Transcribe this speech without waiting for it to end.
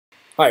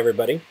Hi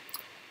everybody.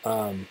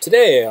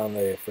 Today on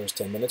the first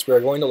 10 minutes we are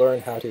going to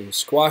learn how to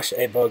squash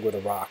a bug with a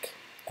rock.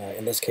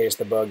 In this case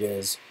the bug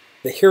is,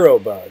 the hero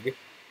bug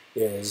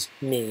is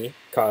me,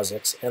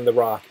 Kha'Zix, and the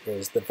rock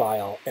is the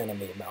vile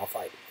enemy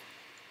Malphite.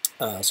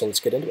 So let's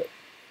get into it.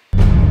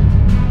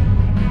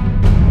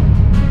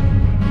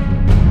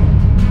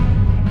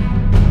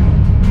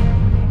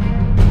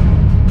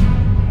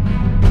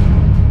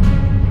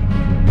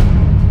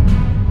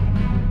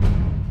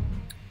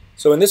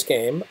 So in this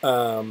game,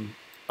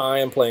 I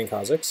am playing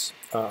Kha'Zix.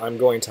 I'm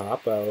going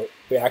top.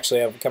 We actually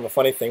have kind of a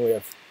funny thing. We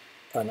have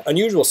an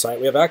unusual sight.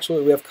 We have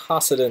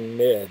Kha'Zix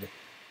mid,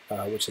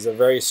 which is a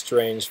very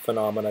strange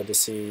phenomena to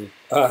see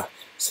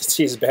since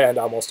he's banned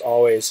almost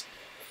always.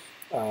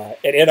 And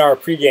in our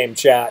pregame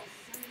chat,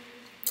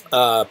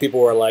 people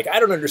were like, "I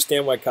don't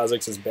understand why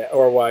Kha'Zix is banned,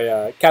 or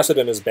why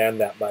Kha'Zix is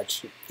banned that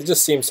much. It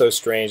just seems so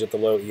strange at the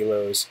low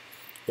elos,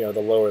 the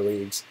lower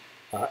leagues."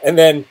 And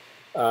then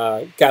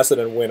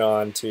Kha'Zix went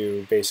on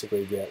to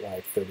basically get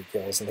like 30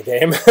 kills in the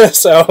game,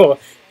 so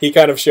he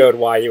kind of showed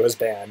why he was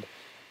banned.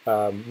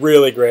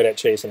 Really great at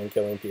chasing and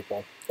killing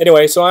people.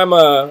 Anyway, so I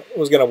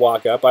was gonna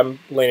walk up. I'm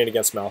laning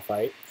against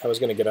Malphite. I was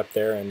gonna get up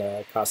there, and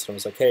Kha'Zix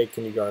was like, "Hey,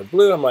 can you guard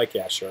blue?" I'm like,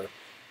 "Yeah, sure."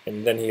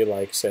 And then he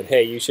like said,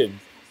 "Hey, you should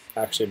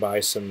actually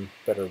buy some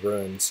better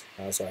runes."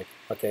 I was like,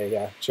 "Okay,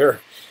 yeah, sure,"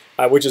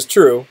 which is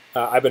true.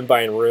 I've been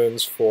buying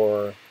runes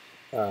for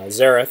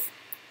Xerath,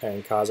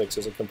 and Kha'Zix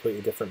is a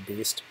completely different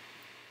beast.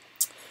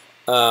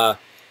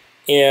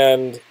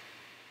 And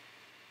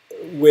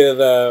with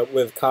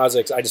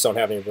Kha'Zix, I just don't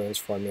have any runes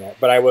for him yet.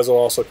 But I was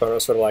also kind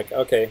of sort of like,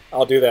 okay,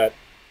 I'll do that,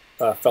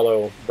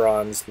 fellow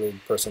Bronze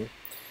League person.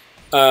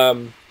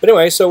 But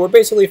anyway, so we're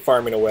basically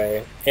farming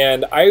away,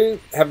 and I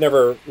have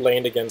never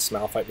laned against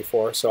Malphite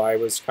before, so I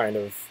was kind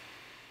of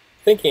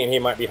thinking he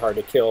might be hard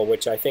to kill,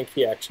 which I think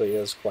he actually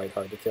is quite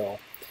hard to kill.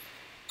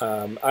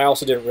 I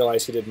also didn't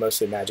realize he did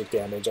mostly magic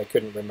damage. I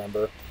couldn't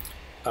remember.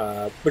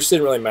 Which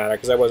didn't really matter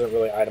because I wasn't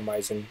really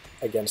itemizing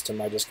against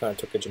him. I just kind of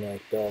took a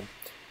generic build.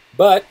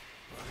 But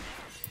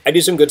I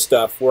do some good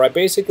stuff where I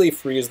basically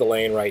freeze the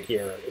lane right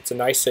here. It's a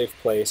nice safe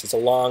place. It's a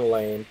long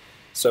lane,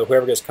 so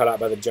whoever gets cut out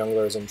by the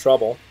jungler is in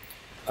trouble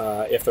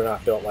if they're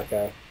not built like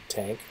a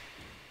tank.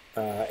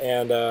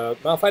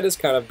 Malphite is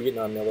kind of beating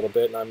on me a little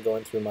bit, and I'm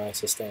going through my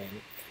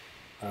sustain.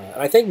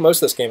 And I think most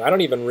of this game I don't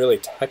even really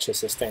touch his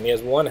sustain. He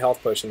has one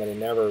health potion that he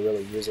never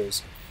really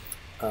uses.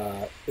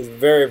 It's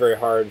very, very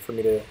hard for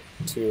me to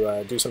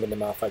do something to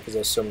Malphite because he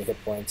has so many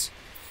hit points.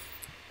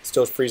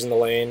 Still freezing the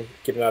lane,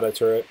 getting out of the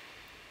turret,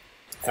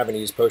 having to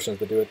use potions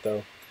to do it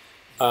though.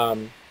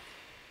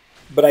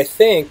 But I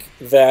think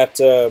that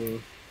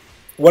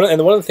one of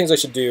the things I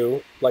should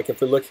do, like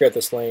if we look here at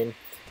this lane,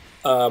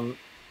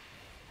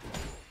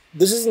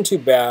 this isn't too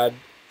bad,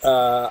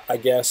 I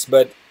guess,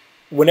 but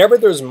whenever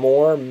there's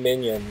more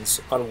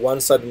minions on one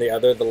side than the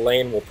other, the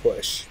lane will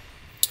push.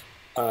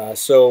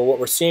 So what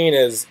we're seeing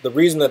is the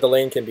reason that the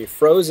lane can be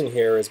frozen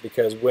here is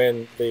because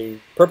when the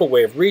purple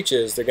wave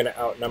reaches, they're going to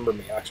outnumber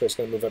me. Actually, it's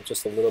going to move up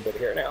just a little bit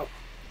here now.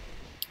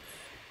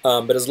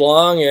 But as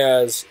long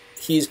as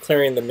he's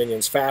clearing the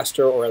minions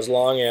faster, or as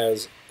long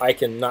as I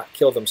can not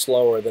kill them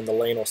slower, then the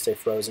lane will stay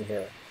frozen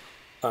here.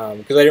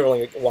 Because I didn't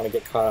really want to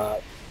get caught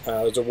out.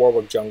 There's a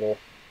Warwick jungle.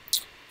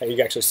 And you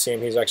can actually see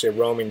him. He's actually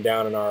roaming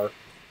down in our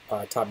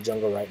top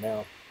jungle right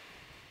now.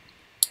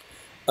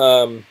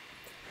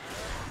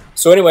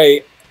 So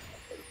anyway,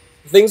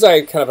 things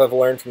I kind of have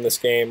learned from this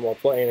game while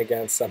playing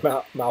against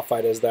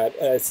Malphite is that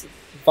it's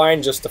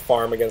fine just to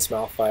farm against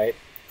Malphite.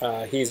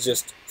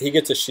 He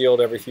gets a shield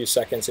every few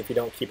seconds if you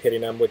don't keep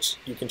hitting him, which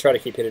you can try to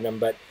keep hitting him,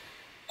 but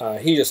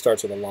he just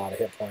starts with a lot of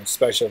hit points,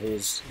 especially if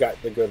he's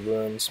got the good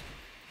runes.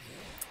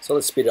 So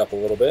let's speed it up a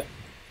little bit.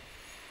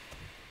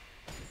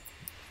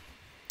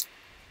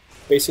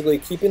 Basically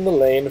keeping the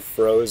lane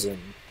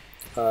frozen.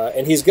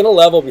 And he's going to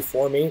level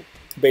before me.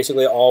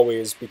 Basically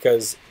always,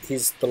 because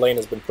the lane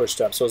has been pushed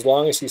up. So as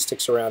long as he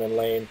sticks around in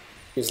lane,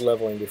 he's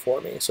leveling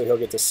before me. So he'll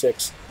get to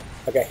 6.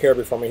 I got here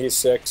before me, he's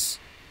 6.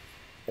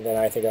 And then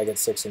I think I get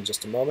 6 in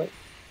just a moment.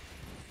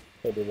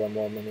 Maybe one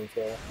more minion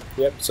kill.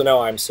 Yep, so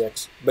now I'm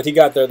 6. But he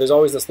got there. There's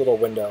always this little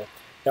window.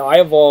 Now I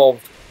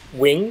evolved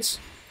wings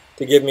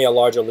to give me a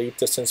larger leap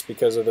distance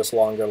because of this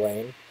longer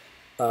lane.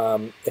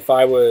 If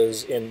I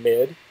was in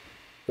mid,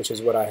 which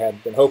is what I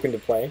had been hoping to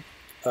play,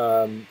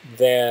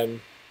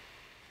 then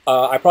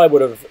I probably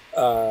would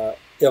have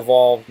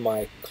evolved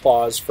my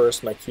claws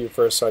first, my Q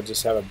first, so I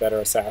just have a better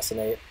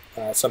assassinate.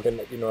 Something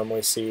that you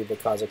normally see the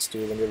Kha'Zix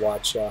do when you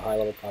watch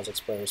high-level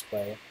Kha'Zix players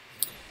play.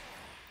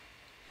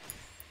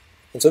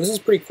 And so this is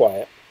pretty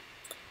quiet.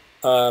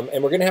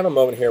 And we're going to have a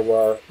moment here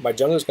where my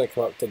jungler is going to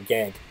come up to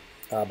gank,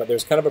 but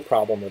there's kind of a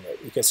problem with it.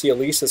 You can see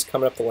Elise is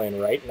coming up the lane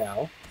right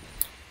now.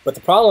 But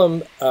the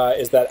problem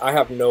is that I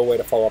have no way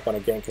to follow up on a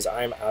gank because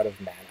I'm out of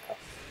mana,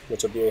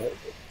 which will be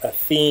a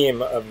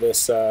theme of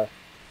this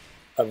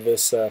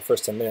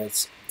first 10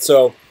 minutes.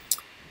 So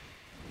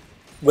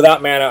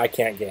without mana, I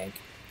can't gank.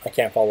 I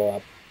can't follow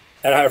up.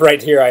 And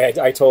right here,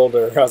 I told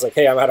her, I was like,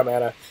 hey, I'm out of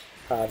mana.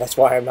 That's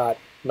why I'm not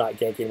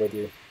ganking with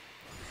you.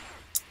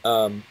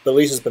 But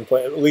Elise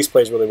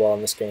plays really well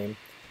in this game.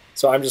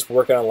 So I'm just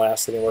working on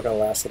last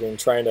hitting,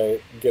 trying to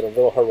get a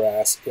little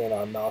harass in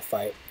on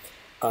Malphite.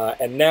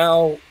 And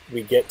now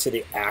we get to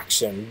the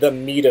action, the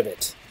meat of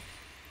it.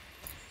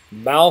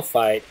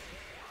 Malphite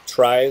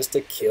tries to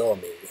kill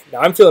me.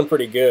 Now I'm feeling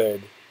pretty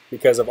good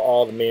because of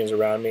all the minions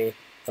around me.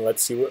 And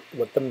let's see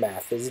what the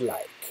math is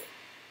like.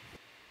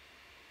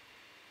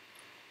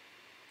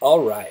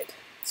 Alright,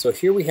 so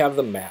here we have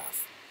the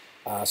math.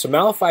 So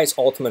Malphite's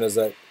ultimate is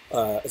that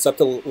it's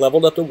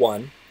leveled up to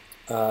 1.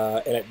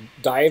 And it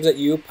dives at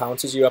you,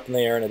 pounces you up in the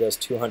air, and it does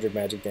 200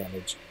 magic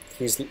damage.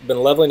 He's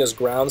been leveling his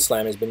ground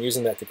slam. He's been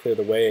using that to clear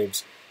the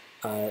waves.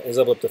 It's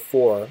leveled up to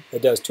 4.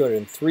 It does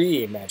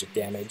 203 magic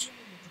damage.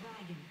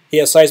 He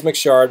has Seismic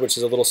Shard, which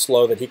is a little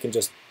slow that he can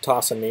just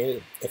toss on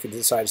me if he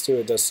decides to.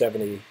 It does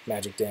 70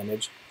 magic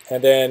damage.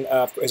 And then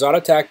his auto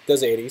attack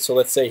does 80, so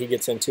let's say he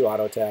gets in 2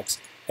 auto attacks,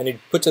 and he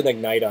puts an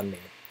Ignite on me.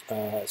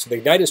 So the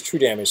Ignite is true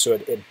damage, so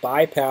it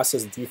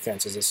bypasses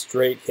defense as a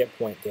straight hit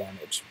point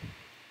damage.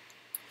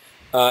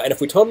 And if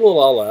we total it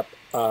all up,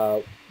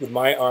 with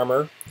my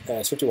armor,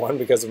 it's 51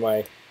 because of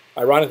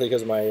ironically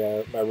because of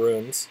my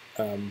runes,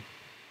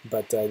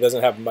 but it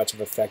doesn't have much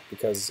of effect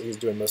because he's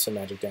doing most of the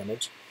magic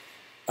damage.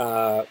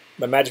 My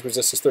magic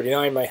resist is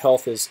 39, my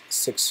health is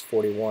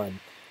 641.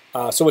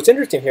 So what's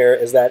interesting here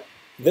is that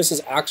this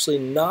is actually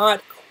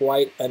not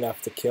quite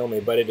enough to kill me,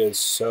 but it is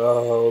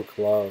so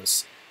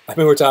close. I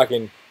mean, we're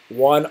talking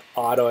 1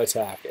 auto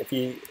attack. If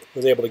he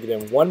was able to get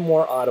in 1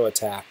 more auto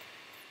attack,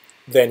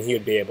 then he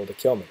would be able to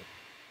kill me.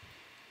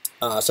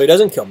 So he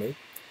doesn't kill me.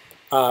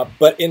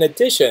 But in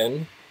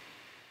addition,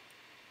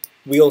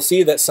 we'll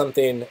see that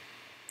something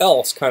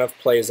else kind of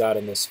plays out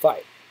in this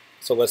fight.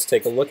 So let's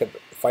take a look at the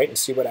fight and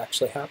see what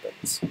actually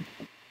happens.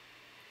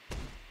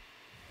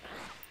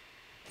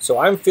 So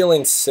I'm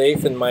feeling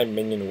safe in my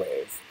minion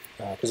wave.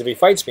 Because if he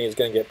fights me, he's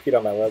going to get beat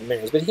on my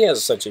minions. But he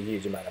has such a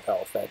huge amount of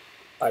health that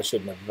I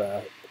shouldn't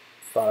have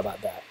thought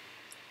about that.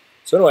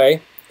 So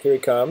anyway, here he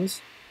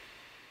comes.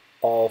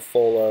 All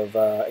full of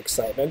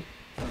excitement.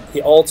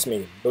 He ults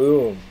me.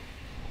 Boom.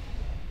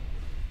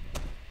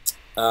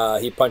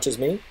 He punches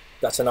me.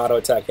 That's an auto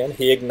attack in.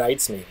 He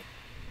ignites me.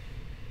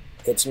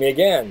 Hits me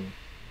again.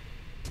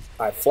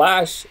 I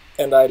flash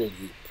and I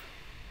leap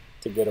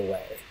to get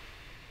away.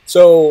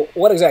 So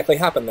what exactly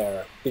happened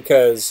there?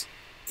 Because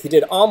he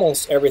did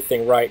almost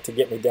everything right to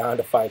get me down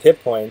to 5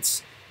 hit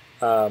points,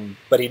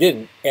 but he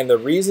didn't. And the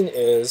reason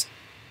is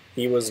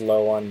he was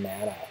low on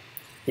mana.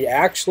 He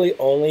actually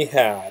only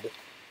had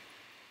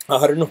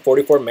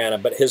 144 mana,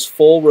 but his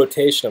full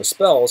rotation of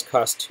spells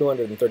cost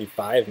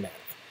 235 mana.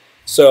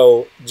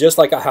 So just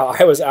like how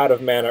I was out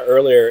of mana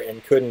earlier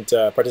and couldn't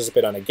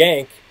participate on a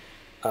gank,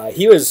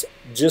 he was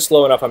just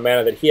low enough on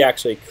mana that he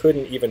actually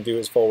couldn't even do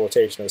his full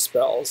rotation of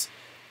spells.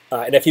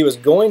 And if he was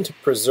going to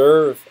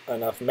preserve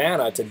enough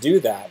mana to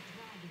do that,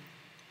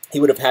 he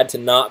would have had to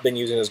not been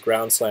using his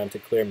ground slam to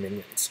clear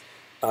minions.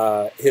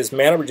 His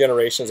mana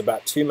regeneration is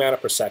about 2 mana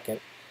per second,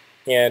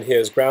 and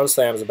his ground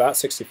slam is about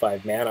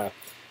 65 mana.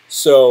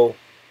 So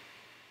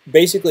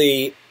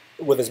basically,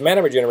 with his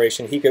mana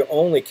regeneration, he could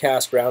only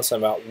cast ground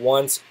slam about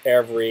once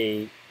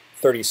every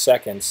 30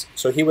 seconds.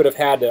 So he would have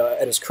had to,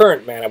 at his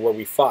current mana where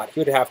we fought, he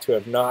would have to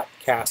have not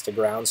cast a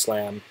ground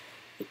slam,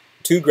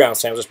 2 ground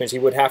slams, which means he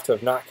would have to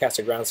have not cast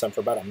a ground slam for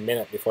about a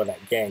minute before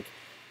that gank.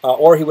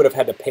 Or he would have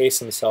had to pace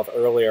himself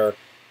earlier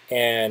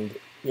and,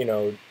 you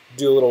know,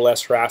 do a little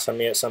less harass on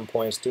me at some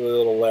points, do a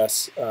little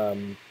less,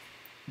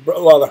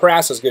 well, the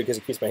harass is good because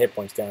it keeps my hit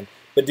points down,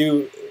 but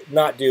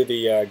not do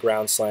the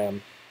ground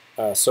slam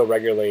so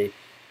regularly.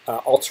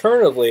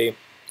 Alternatively,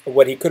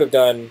 what he could have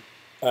done,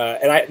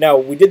 now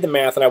we did the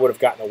math and I would have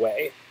gotten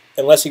away,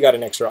 unless he got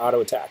an extra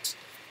auto attacks.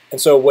 And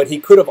so what he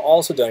could have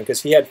also done,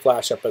 because he had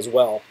flash up as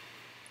well,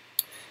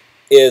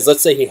 is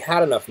let's say he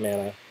had enough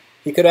mana,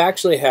 he could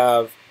actually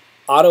have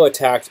auto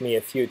attacked me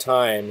a few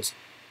times,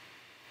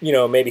 you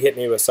know, maybe hit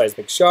me with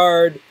Seismic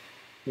Shard,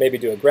 maybe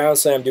do a ground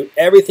slam, do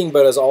everything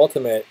but his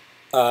ultimate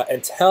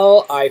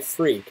until I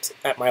freaked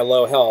at my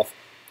low health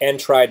and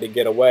tried to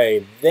get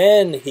away.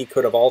 Then he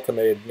could have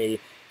ultimated me,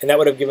 and that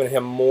would have given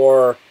him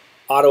more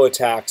auto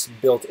attacks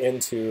built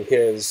into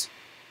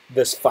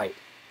this fight,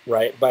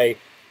 right? By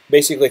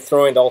basically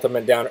throwing the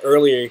ultimate down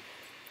early,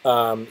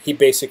 he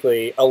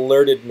basically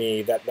alerted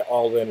me that the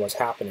all-in was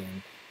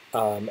happening.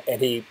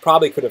 And he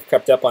probably could have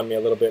kept up on me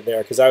a little bit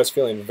there because I was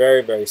feeling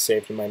very, very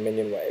safe in my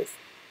minion wave.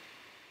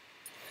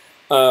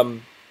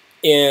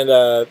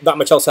 Not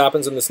much else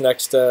happens in this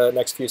next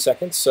few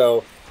seconds,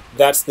 so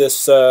that's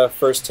this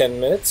first 10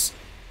 minutes.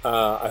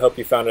 I hope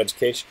you found it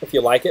educational. If you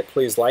like it,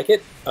 please like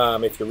it.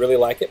 If you really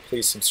like it,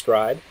 please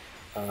subscribe.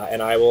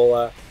 And I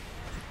will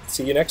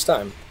see you next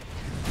time.